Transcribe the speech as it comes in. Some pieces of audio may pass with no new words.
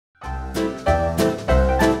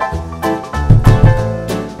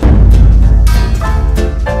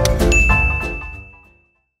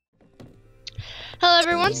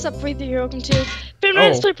Sup, Free the Hero, welcome to 10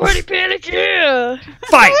 minutes play party panic, yeah!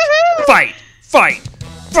 Fight! Fight! Fight!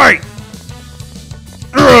 Fight!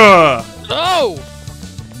 Ugh! Oh!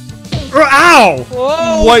 Ow!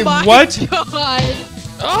 Whoa, Wait, my what? God.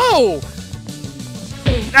 Oh!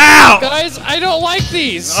 Ow! Guys, I don't like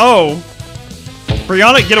these! Oh.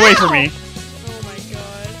 Brianna, get away from me. Oh my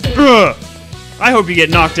god. Ugh. I hope you get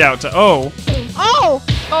knocked out to oh. Oh!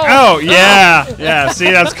 Oh, yeah. Yeah, see,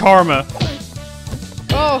 that's karma.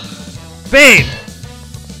 Oh. Babe!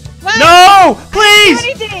 What? No! Please!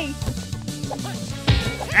 Anything.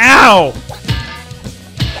 Ow!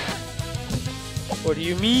 What do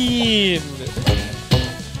you mean?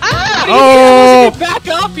 Ah! Oh! I wasn't back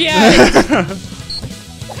up yet!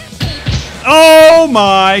 Oh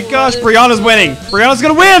my gosh, Brianna's winning. Brianna's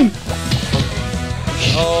gonna win!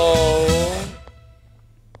 Oh.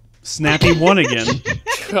 Snappy won again.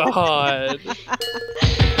 God.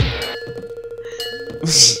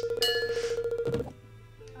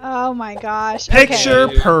 Oh my gosh. Picture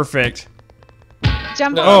Okay. perfect.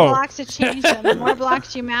 Jump No. on the blocks to change them. The more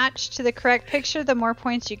blocks you match to the correct picture, the more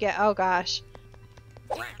points you get. Oh gosh.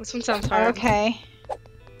 This one sounds hard. Okay.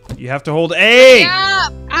 You have to hold A. Yeah!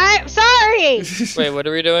 I'm sorry. Wait, what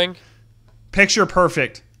are we doing? Picture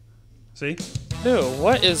perfect. See? Ew,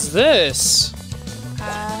 what is this?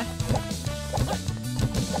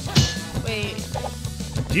 Wait.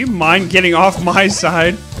 Do you mind getting off my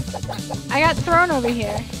side? I got thrown over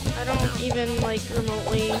here. I don't even, like,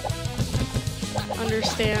 remotely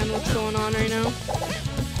understand what's going on right now.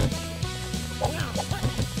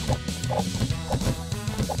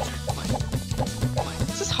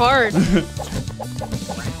 This is hard.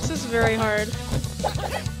 This is very hard.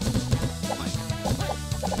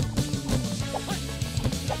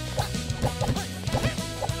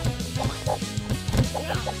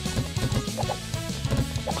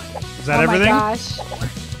 Is that Oh everything? my gosh.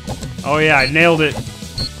 Oh yeah, I nailed it.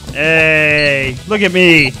 Hey, look at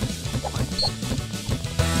me.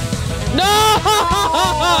 No!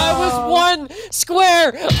 I was one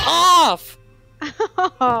square off!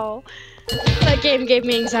 Oh. That game gave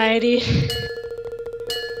me anxiety.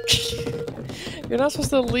 You're not supposed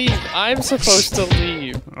to leave. I'm supposed to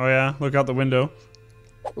leave. Oh yeah, look out the window.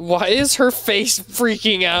 Why is her face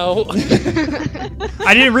freaking out?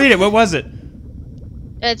 I didn't read it. What was it?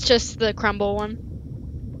 It's just the crumble one.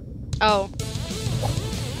 Oh,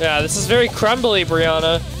 Yeah, this is very crumbly,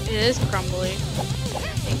 Brianna. it is crumbly.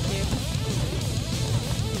 Thank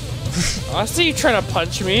you. I see you trying to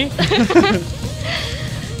punch me.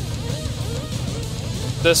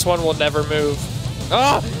 This one will never move.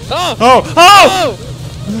 Oh! Oh! Oh! Oh!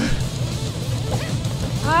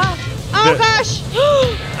 Oh, oh The- gosh.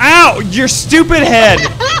 Ow! Your stupid head!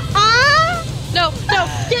 No, no,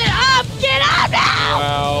 get up! Get up now!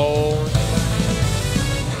 Wow.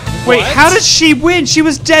 Wait, What? how did she win? She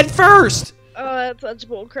was dead first! Oh, that's such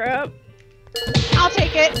bullcrap. I'll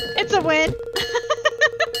take it. It's a win.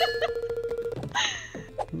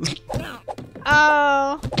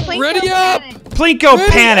 Oh. Plinko Ready up! panic Plinko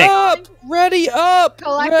Ready panic! up! Ready up!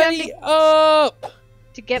 Collect Ready them up!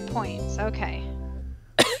 to get points. Okay.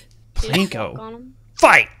 Plinko. On 'em.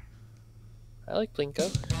 Fight! I like Plinko.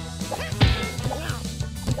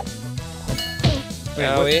 Wait,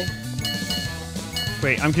 Wowie.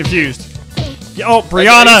 Wait, I'm confused. Oh, Are you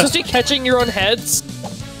Brianna! supposed to be catching your own heads?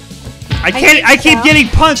 I can't. think I keep so. getting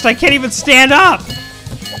punched. I can't even stand up.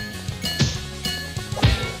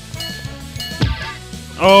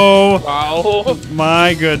 Oh Wow.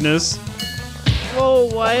 my goodness! Whoa,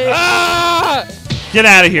 what? Ah! Get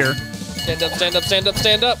out of here! Stand up, stand up, stand up,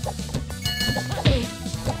 stand up.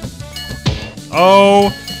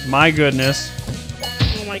 Oh my goodness!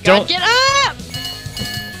 Oh my god, Don't- get up!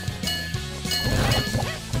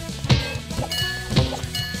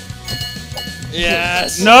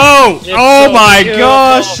 Yes. No! It's Oh so my beautiful.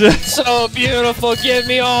 gosh! So beautiful. Give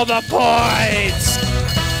me all the points.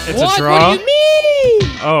 It's What? a draw. What do you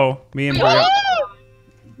mean? Oh, me and Brianna.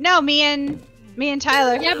 No, me and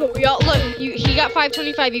Tyler. Yeah, but we all look. He got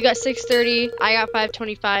 525. You got 630. I got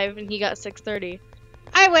 525, and he got 630.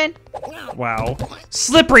 I win. Wow!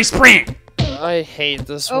 Slippery sprint! I hate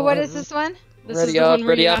this one. Oh, what is this one? This is Ready the up, one where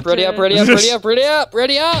ready you up, have ready to- up, ready up, ready up, ready up,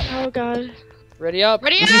 ready up, Oh god. ready up.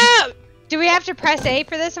 Ready up! Do we have to press A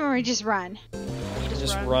for this, or we just run? You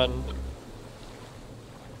Just run.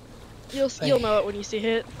 You'll know it when you see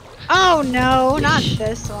it. Oh no, not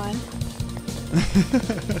this one.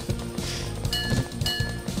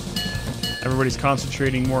 Everybody's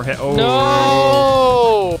concentrating more. Oh.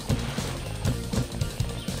 No!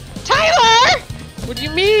 Tyler! What do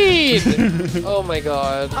you mean? Oh my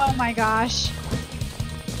god. Oh my gosh.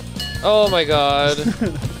 Oh my god.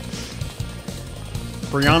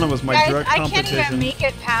 Brianna was my Guys, direct I can't competition. even make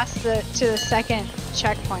it past to the second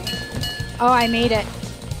checkpoint. Oh, I made it.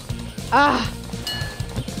 Ah.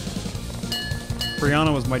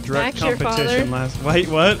 Brianna was my direct Back here, competition father. last. Wait,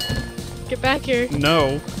 what? Get back here.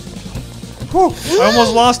 No. Whew, I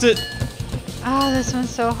almost lost it. Oh, this one's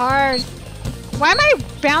so hard. Why am I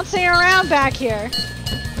bouncing around back here?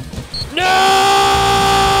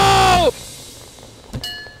 No!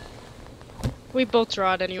 We both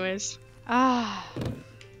draw it anyways. Ah.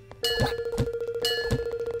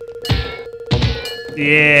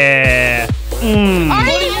 Yeah. Mm. Are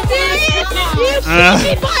you serious? You beat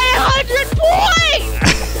me by 100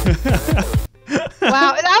 points!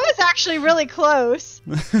 Wow, that was actually really close.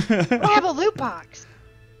 I have a loot box.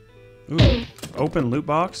 Ooh, open loot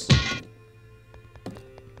box.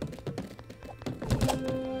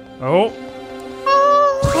 Oh,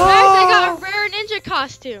 Guys, I got a rare ninja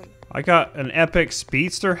costume. I got an epic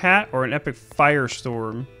speedster hat or an epic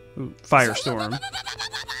firestorm. Ooh, firestorm.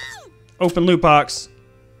 Open loot box.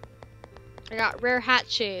 I got rare hat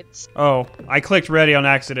shades. Oh, I clicked ready on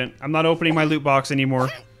accident. I'm not opening my loot box anymore.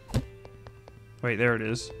 Wait, there it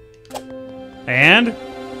is. And?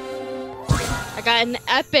 I got an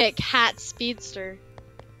epic hat speedster.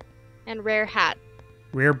 And rare hat.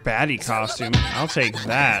 Rare baddie costume. I'll take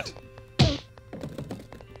that.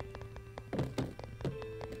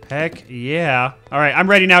 Heck yeah. Alright, I'm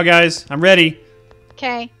ready now, guys. I'm ready.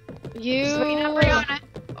 Okay. You Just waiting on Brianna.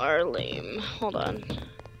 are lame. Hold on.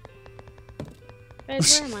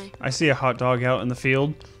 Guys, where am I? I see a hot dog out in the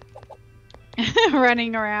field.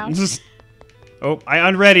 Running around. Oh, I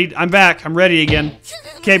unreadied. I'm back. I'm ready again.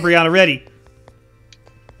 Okay, Brianna, ready.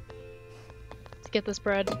 Let's get this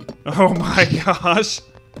bread. Oh my gosh.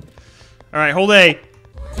 Alright, hold A.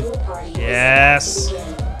 Yes.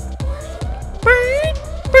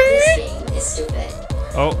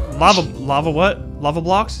 Oh, lava what? Lava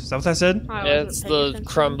blocks? Is that what I said? Oh, I Yeah, wasn't it's paying the attention.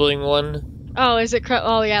 crumbling one. Oh, is it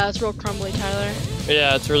oh yeah, that's real crumbly, Tyler.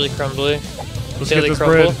 Yeah, it's really crumbly. Let's Daily get this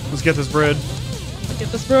crumble. bread. Let's get this bread.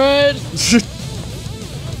 Get this bread.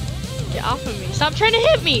 Get off of me. Stop trying to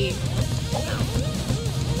hit me.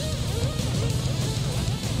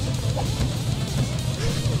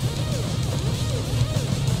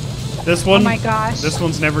 This one. Oh my gosh. This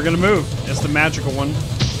one's never gonna move. It's the magical one.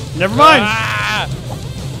 Never mind. Ah!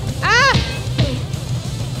 Ah!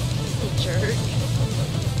 You jerk.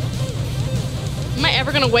 Am I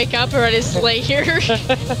ever gonna wake up or I just lay here?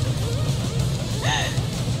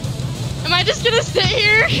 Am I just gonna sit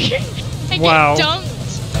here and Wow. get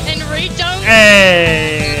dunked and re-dunked?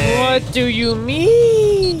 Hey. What do you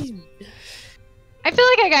mean? I feel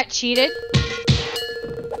like I got cheated.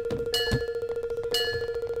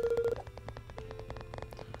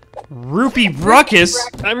 Rupee Ruckus.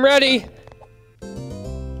 I'm ready.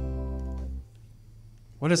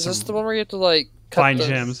 What Is is this this? the one where you have to like cut Find the-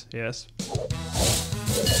 gems. Yes.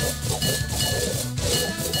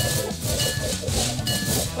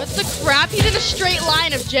 What's the crap? He's in a straight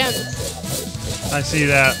line of gems. I see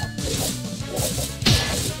that.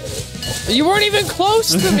 You weren't even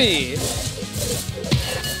close to me.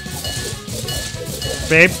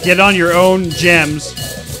 Babe, get on your own gems.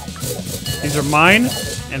 These are mine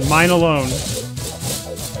and mine alone.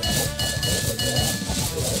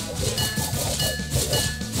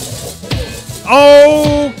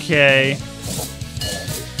 Okay.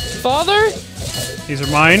 Father, These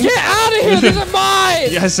are mine. get out of here. These are mine.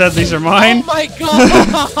 Yeah, I said these are mine. Oh my god.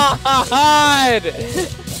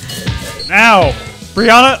 Now,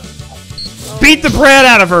 Brianna, beat the bread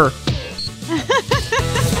out of her.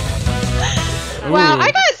 Wow, Ooh.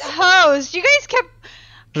 I got hosed. You guys kept.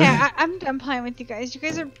 Okay, I'm done playing with you guys. You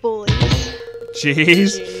guys are bullies.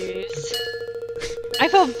 Jeez. Jeez. I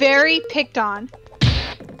feel very picked on.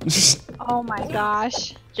 Oh my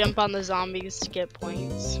gosh. Jump on the zombies to get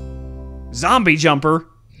points. Zombie jumper.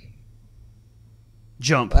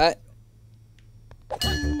 Jump. What?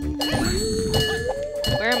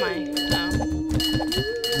 Where am I? Oh.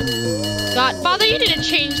 God, Father, you didn't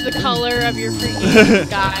change the color of your freaking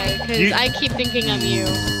guy, because You- I keep thinking I'm you.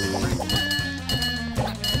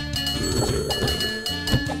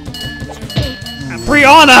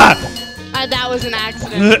 Brianna! That was an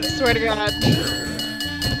accident. Swear to God.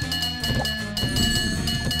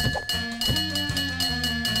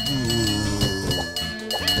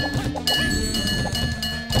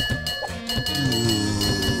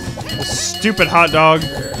 Stupid hot dog.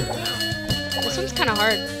 This one's kind of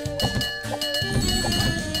hard.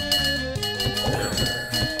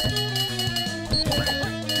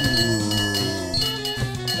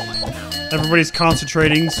 Everybody's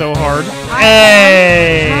concentrating so hard.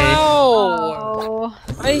 Hey! Ow! Oh.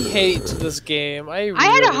 I I hate this game. I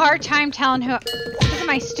had a hard time telling who. Look at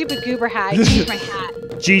my stupid goober hat. I changed my hat.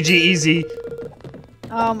 GG easy.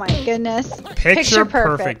 Oh my goodness. Picture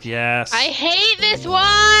perfect. Yes. I hate this one!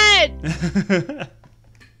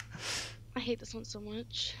 I hate this one so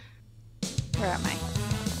much. Where am I?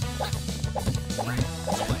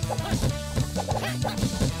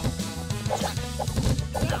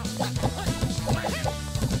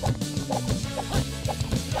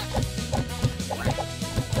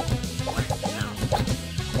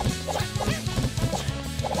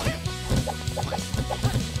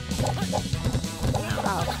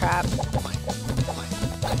 Oh crap.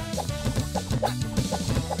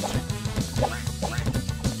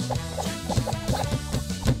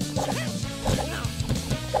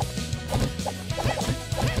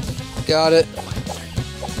 Got it.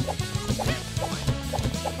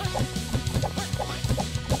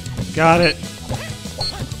 Got it.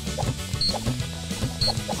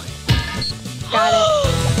 Got it.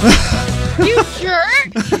 You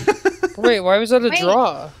jerk! Wait, why was that a Wait.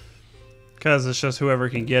 draw? Because it's just whoever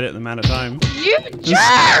can get it in the amount of time. You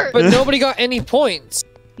jerk! But nobody got any points.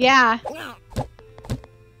 Yeah.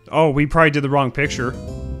 Oh, we probably did the wrong picture.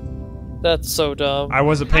 That's so dumb. I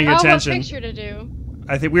wasn't paying Oh, attention. what picture to do?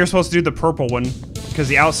 I think we were supposed to do the purple one because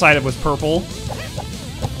the outside of it was purple.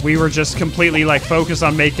 We were just completely like focused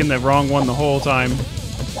on making the wrong one the whole time.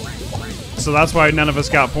 So that's why none of us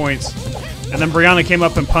got points. And then Brianna came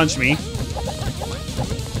up and punched me.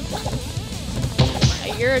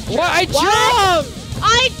 You're a jerk. What? I jumped!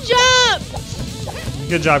 I jumped!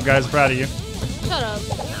 Good job, guys. Proud of you. Shut up.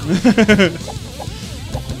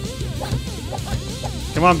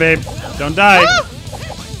 Come on, babe. Don't die. Ah!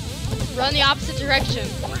 Run the opposite direction.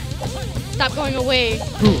 Stop going away.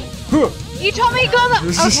 You told me to go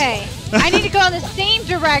the. Okay. I need to go in the same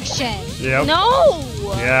direction. Yep. No!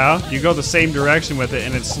 Yeah, you go the same direction with it,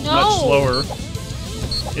 and it's No. much slower.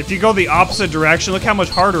 If you go the opposite direction, look how much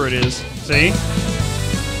harder it is. See? It's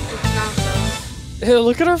not though. Hey,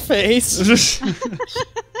 look at her face.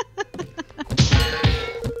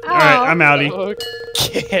 Alright, I'm outie.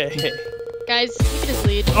 Okay. Guys, you can just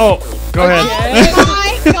lead. Oh, go ahead. Oh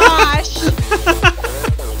my gosh.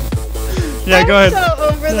 Yeah, go ahead. I'm so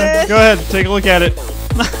over this. Go ahead, take a look at it.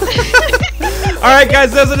 Alright,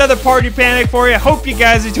 guys, there's another Party Panic for you. Hope you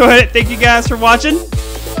guys enjoyed it. Thank you guys for watching.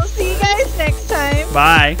 We'll see you guys next time.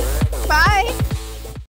 Bye.